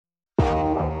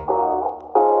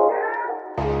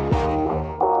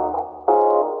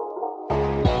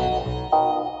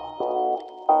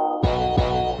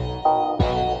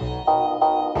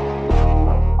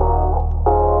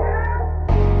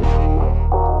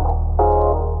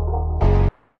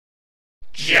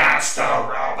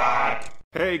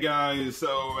guys,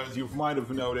 so as you might have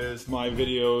noticed, my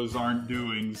videos aren't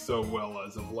doing so well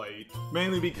as of late.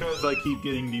 Mainly because I keep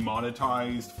getting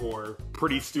demonetized for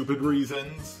pretty stupid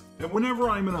reasons. And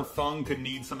whenever I'm in a funk and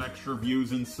need some extra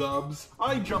views and subs,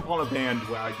 I jump on a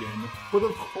bandwagon. But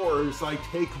of course, I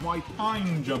take my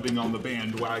time jumping on the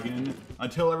bandwagon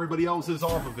until everybody else is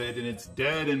off of it and it's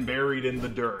dead and buried in the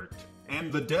dirt. And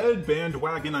the dead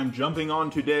bandwagon I'm jumping on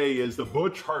today is the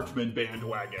Butch Hartman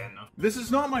bandwagon. This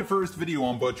is not my first video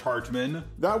on Butch Hartman.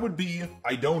 That would be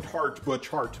I Don't Heart Butch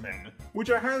Hartman, which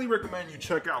I highly recommend you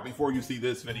check out before you see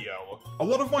this video. A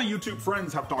lot of my YouTube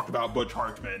friends have talked about Butch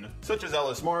Hartman, such as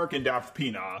Ellis Mark and Daft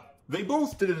Pina. They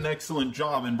both did an excellent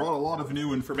job and brought a lot of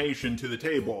new information to the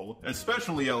table,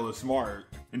 especially Ellis Mark.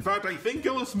 In fact, I think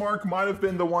Ellis Mark might have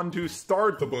been the one to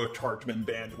start the Butch Hartman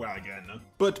bandwagon.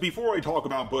 But before I talk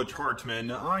about Butch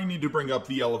Hartman, I need to bring up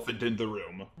the elephant in the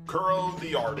room. Kuro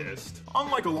the artist.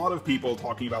 Unlike a lot of people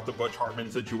talking about the Butch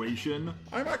Hartman situation,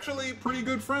 I'm actually pretty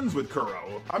good friends with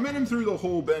Kuro. I met him through the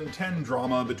whole Ben 10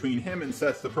 drama between him and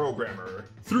Seth the programmer.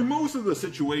 Through most of the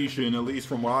situation, at least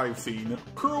from what I've seen,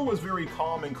 Kuro was very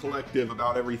calm and collective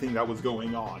about everything that was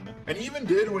going on, and even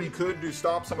did what he could to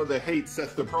stop some of the hate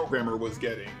Seth the programmer was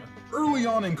getting. Early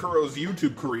on in Kuro's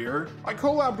YouTube career, I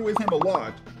collabed with him a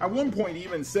lot. At one point he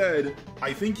even said,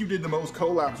 "I think you did the most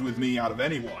collabs with me out of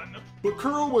anyone." But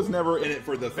Kuro was never in it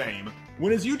for the fame.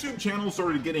 When his YouTube channel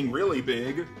started getting really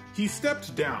big, he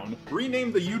stepped down,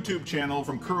 renamed the YouTube channel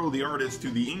from Kuro the Artist to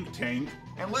the Ink Tank,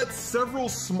 and let several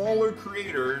smaller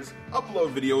creators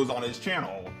upload videos on his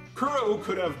channel. Kuro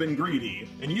could have been greedy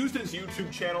and used his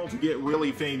YouTube channel to get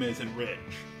really famous and rich.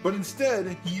 But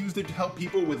instead, he used it to help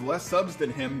people with less subs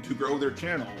than him to grow their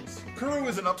channels. Kuro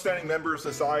is an upstanding member of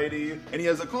society, and he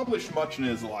has accomplished much in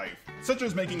his life, such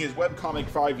as making his webcomic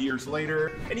 5 years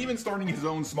later, and even starting his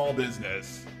own small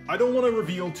business. I don't want to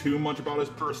reveal too much about his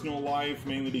personal life,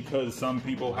 mainly because some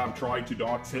people have tried to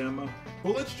dox him.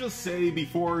 But let's just say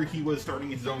before he was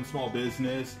starting his own small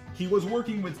business, he was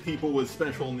working with people with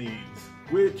special needs,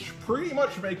 which pretty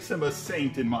much makes him a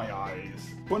saint in my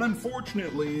eyes. But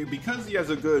unfortunately, because he has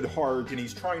a good heart and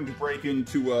he's trying to break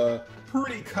into a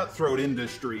pretty cutthroat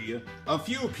industry, a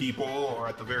few people, or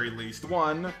at the very least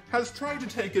one, has tried to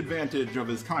take advantage of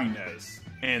his kindness.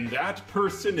 And that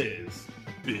person is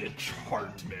Butch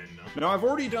Hartman. Now, I've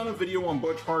already done a video on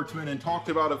Butch Hartman and talked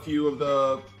about a few of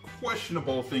the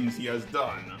questionable things he has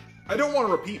done. I don't want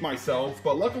to repeat myself,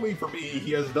 but luckily for me,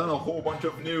 he has done a whole bunch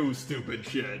of new stupid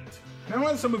shit. Now,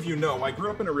 as some of you know, I grew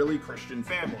up in a really Christian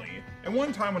family, and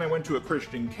one time when I went to a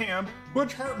Christian camp,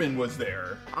 Butch Hartman was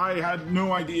there. I had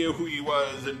no idea who he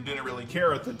was and didn't really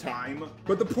care at the time,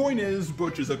 but the point is,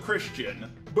 Butch is a Christian.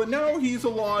 But now he's a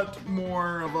lot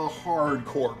more of a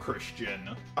hardcore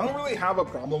Christian. I don't really have a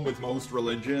problem with most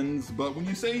religions, but when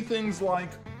you say things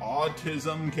like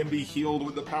autism can be healed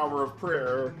with the power of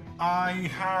prayer, I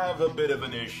have a bit of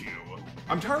an issue.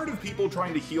 I'm tired of people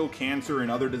trying to heal cancer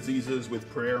and other diseases with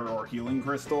prayer or healing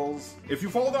crystals. If you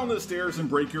fall down the stairs and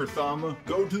break your thumb,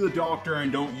 go to the doctor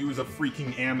and don't use a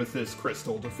freaking amethyst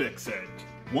crystal to fix it.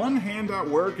 One hand at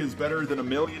work is better than a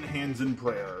million hands in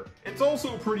prayer. It's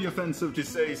also pretty offensive to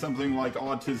say something like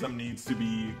autism needs to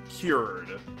be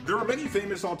cured. There are many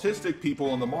famous autistic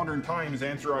people in the modern times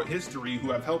and throughout history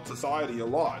who have helped society a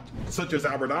lot, such as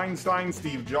Albert Einstein,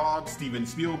 Steve Jobs, Steven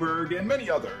Spielberg, and many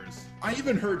others. I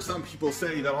even heard some people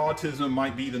say that autism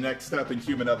might be the next step in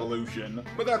human evolution,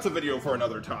 but that's a video for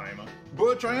another time.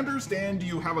 Butch, I understand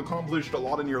you have accomplished a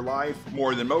lot in your life,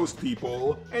 more than most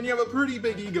people, and you have a pretty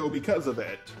big ego because of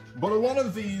it. But a lot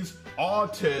of these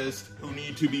autists who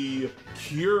need to be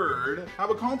cured have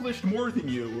accomplished more than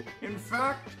you. In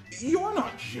fact, you're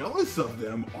not jealous of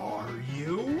them, are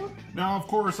you? Now, of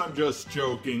course, I'm just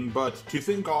joking, but to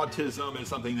think autism is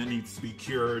something that needs to be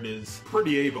cured is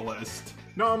pretty ableist.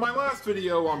 Now, in my last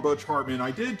video on Butch Hartman,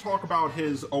 I did talk about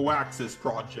his Oaxis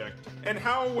project, and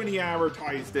how when he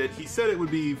advertised it, he said it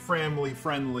would be family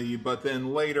friendly, but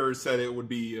then later said it would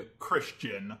be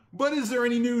Christian. But is there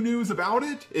any new news about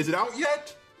it? Is it out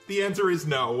yet? The answer is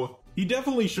no. He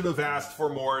definitely should have asked for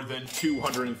more than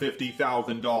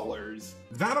 $250,000.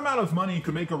 That amount of money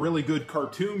could make a really good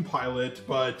cartoon pilot,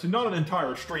 but not an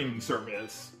entire streaming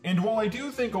service. And while I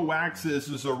do think Oaxis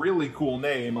is a really cool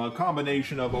name, a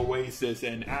combination of Oasis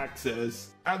and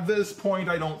Axis, at this point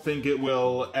I don't think it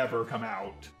will ever come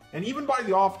out. And even by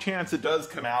the off chance it does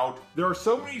come out, there are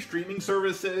so many streaming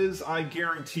services, I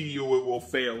guarantee you it will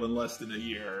fail in less than a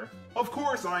year. Of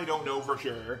course, I don't know for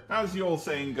sure. As the old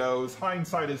saying goes,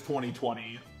 hindsight is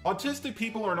 20/20. Autistic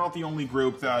people are not the only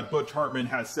group that Butch Hartman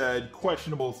has said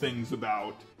questionable things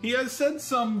about. He has said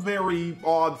some very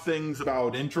odd things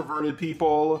about introverted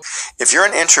people. If you're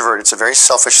an introvert, it's a very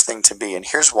selfish thing to be, and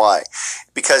here's why.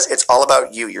 Because it's all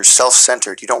about you. You're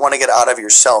self-centered. You don't want to get out of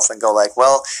yourself and go like,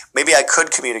 well, maybe I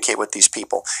could communicate with these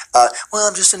people. Well,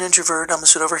 I'm just an introvert. I'm going to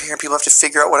sit over here and people have to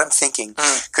figure out what I'm thinking.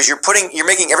 Because you're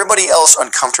making everybody else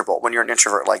uncomfortable when you're an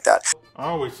introvert like that. I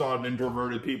always thought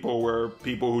introverted people were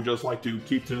people who just like to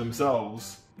keep to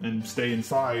themselves and stay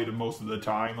inside most of the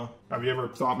time. Have you ever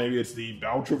thought maybe it's the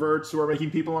outroverts who are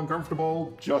making people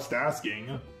uncomfortable? Just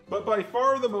asking. But by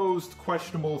far the most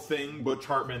questionable thing Butch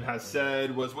Hartman has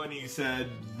said was when he said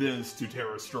this to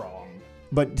Tara Strong.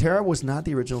 But Tara was not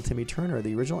the original Timmy Turner.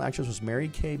 The original actress was Mary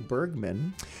Kay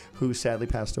Bergman, who sadly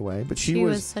passed away. But she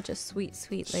was such a sweet,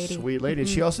 sweet lady. Sweet lady.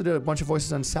 She also did a bunch of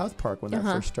voices on South Park when that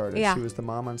first started. Yeah. She was the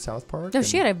mom on South Park. No,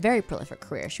 she had a very prolific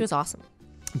career. She was awesome.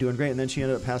 Doing great, and then she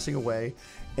ended up passing away,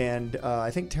 and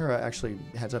I think Tara actually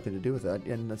had something to do with that,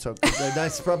 and so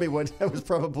that's probably that was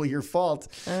probably your fault.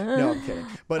 No, I'm kidding,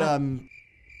 but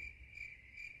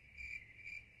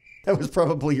that was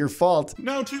probably your fault.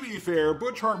 Now, to be fair,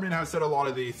 Butch Hartman has said a lot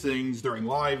of these things during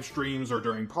live streams or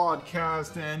during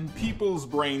podcasts, and people's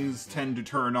brains tend to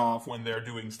turn off when they're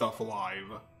doing stuff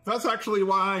live. That's actually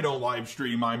why I don't live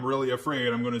stream. I'm really afraid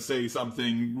I'm going to say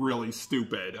something really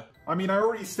stupid. I mean, I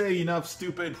already say enough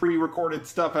stupid pre-recorded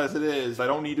stuff as it is. I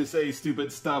don't need to say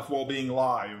stupid stuff while being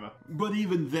live. But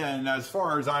even then, as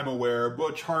far as I'm aware,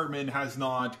 Butch Hartman has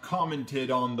not commented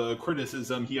on the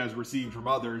criticism he has received from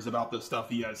others about the stuff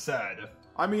he has said.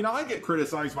 I mean, I get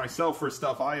criticized myself for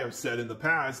stuff I have said in the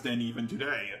past and even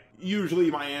today.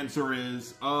 Usually my answer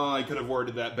is, I could have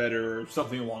worded that better, or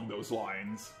something along those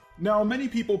lines. Now, many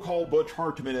people call Butch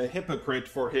Hartman a hypocrite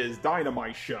for his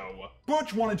Dynamite show.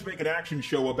 Butch wanted to make an action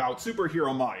show about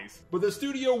superhero mice, but the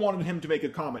studio wanted him to make a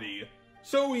comedy.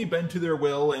 So he bent to their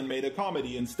will and made a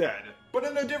comedy instead. But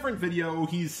in a different video,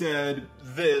 he said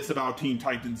this about Teen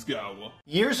Titans Go.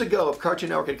 Years ago, if Cartoon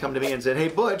Network had come to me and said, hey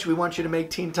Butch, we want you to make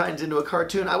Teen Titans into a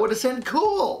cartoon, I would have said,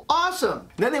 cool, awesome.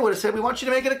 And then they would have said, we want you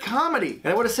to make it a comedy.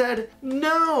 And I would have said,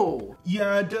 no.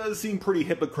 Yeah, it does seem pretty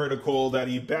hypocritical that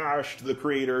he bashed the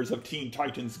creators of Teen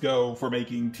Titans Go for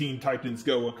making Teen Titans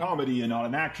Go a comedy and not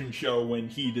an action show when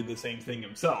he did the same thing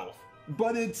himself.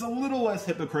 But it's a little less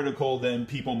hypocritical than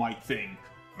people might think.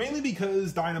 Mainly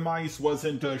because Dynamite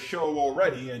wasn't a show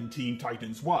already and Teen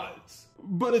Titans was.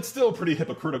 But it's still pretty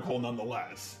hypocritical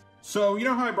nonetheless. So, you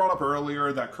know how I brought up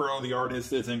earlier that Kuro the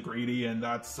artist isn't greedy and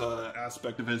that's an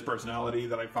aspect of his personality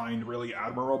that I find really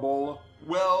admirable?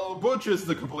 Well, Butch is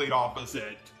the complete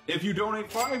opposite. If you donate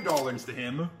 $5 to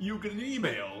him, you get an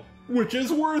email, which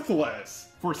is worthless.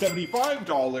 For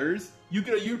 $75, you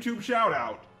get a YouTube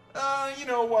shoutout. You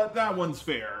know what, that one's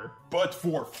fair. But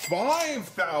for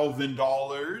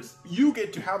 $5,000, you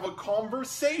get to have a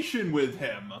conversation with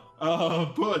him.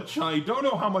 Butch, I don't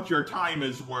know how much your time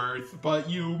is worth, but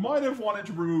you might have wanted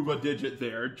to remove a digit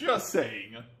there, just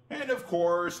saying. And of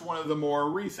course, one of the more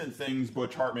recent things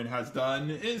Butch Hartman has done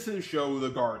is his show The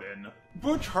Garden.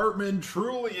 Butch Hartman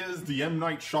truly is the M.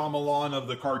 Night Shyamalan of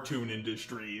the cartoon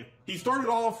industry. He started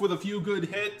off with a few good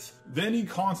hits, then he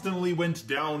constantly went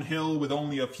downhill with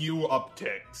only a few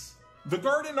upticks. The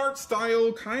Garden art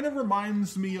style kind of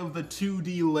reminds me of the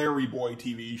 2D Larry Boy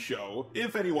TV show,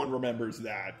 if anyone remembers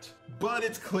that. But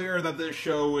it's clear that this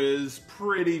show is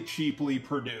pretty cheaply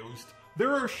produced.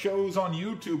 There are shows on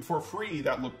YouTube for free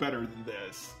that look better than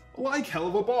this. Like Hell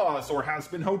of a Boss or Has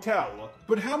Been Hotel.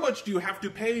 But how much do you have to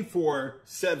pay for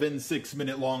 7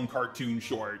 6-minute long cartoon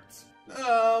shorts?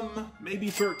 Maybe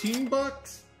 13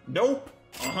 bucks? Nope,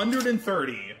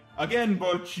 130. Again,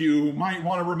 Butch, you might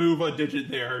want to remove a digit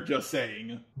there, just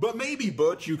saying. But maybe,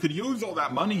 Butch, you could use all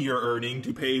that money you're earning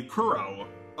to pay Kuro.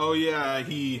 Oh yeah,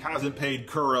 he hasn't paid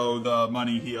Kuro the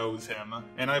money he owes him,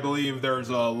 and I believe there's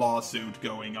a lawsuit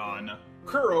going on.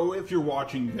 Kuro, if you're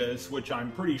watching this, which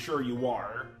I'm pretty sure you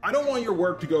are, I don't want your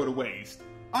work to go to waste.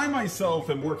 I myself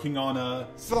am working on a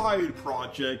side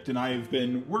project, and I've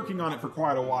been working on it for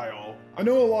quite a while. I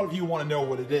know a lot of you want to know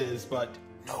what it is, but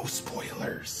no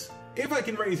spoilers. If I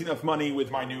can raise enough money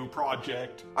with my new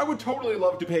project, I would totally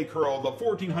love to pay Kuro the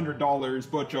 $1,400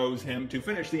 Butch owes him to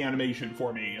finish the animation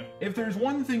for me. If there's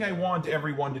one thing I want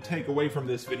everyone to take away from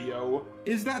this video,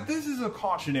 is that this is a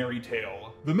cautionary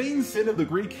tale. The main sin of the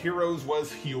Greek heroes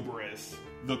was hubris.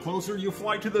 The closer you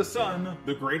fly to the sun,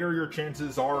 the greater your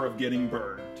chances are of getting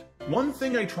burned. One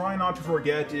thing I try not to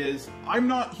forget is, I'm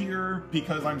not here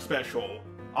because I'm special.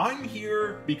 I'm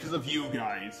here because of you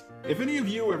guys. If any of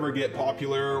you ever get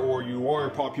popular, or you are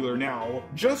popular now,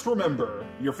 just remember,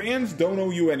 your fans don't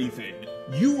owe you anything.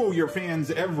 You owe your fans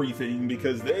everything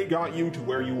because they got you to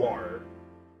where you are.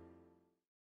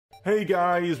 Hey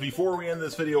guys, before we end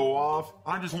this video off,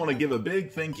 I just want to give a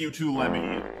big thank you to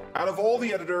Lemme. Out of all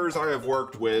the editors I have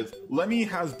worked with, Lemme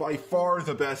has by far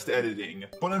the best editing,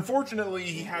 but unfortunately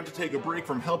he had to take a break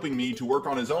from helping me to work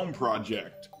on his own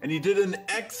project. And he did an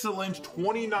excellent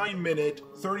 29-minute,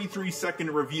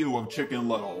 33-second review of Chicken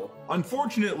Little.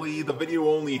 Unfortunately, the video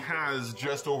only has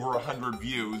just over 100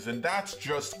 views, and that's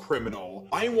just criminal.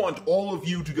 I want all of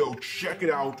you to go check it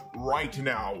out right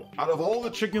now. Out of all the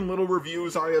Chicken Little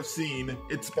reviews I have seen,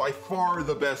 it's by far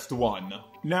the best one.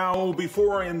 Now,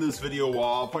 before I end this video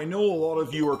off, I know a lot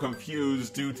of you are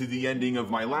confused due to the ending of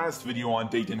my last video on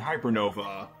Dayton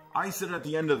Hypernova. I said at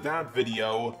the end of that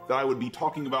video that I would be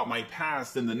talking about my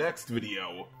past in the next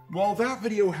video. While that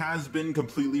video has been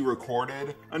completely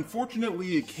recorded,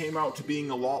 unfortunately it came out to being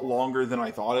a lot longer than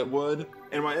I thought it would,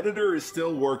 and my editor is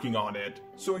still working on it,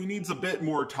 so he needs a bit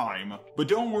more time. But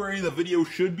don't worry, the video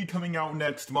should be coming out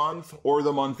next month, or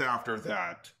the month after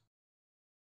that.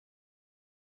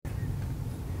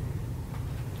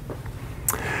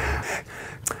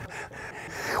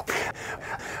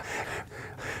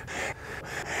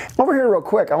 Over here real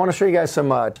quick, I want to show you guys some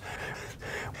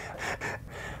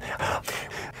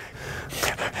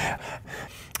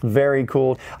very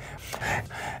cool.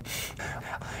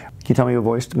 Can you tell me who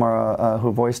voiced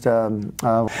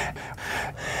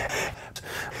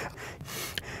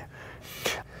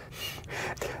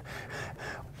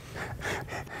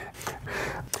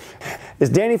Is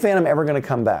Danny Phantom ever going to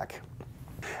come back?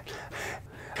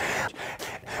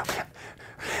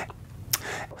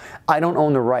 I don't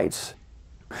own the rights.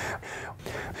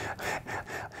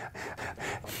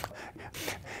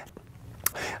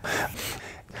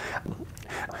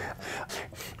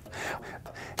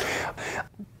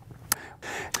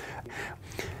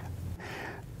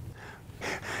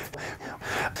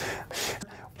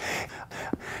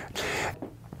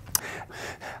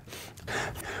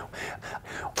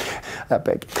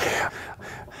 Epic.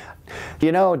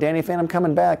 You know, Danny Phantom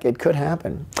coming back, it could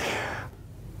happen.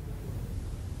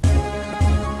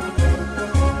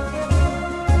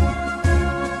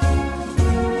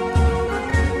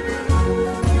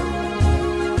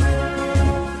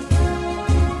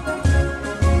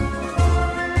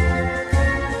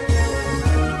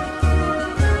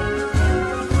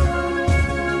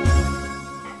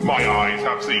 My eyes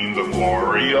have seen the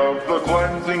glory of the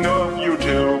cleansing of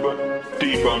YouTube,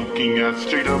 debunking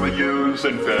SJWs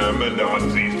and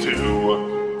feminazis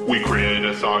too. We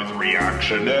criticize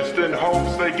reactionists in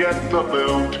hopes they get the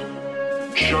boot.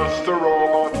 Just the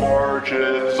robot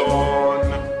marches on.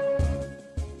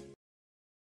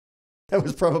 That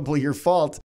was probably your fault.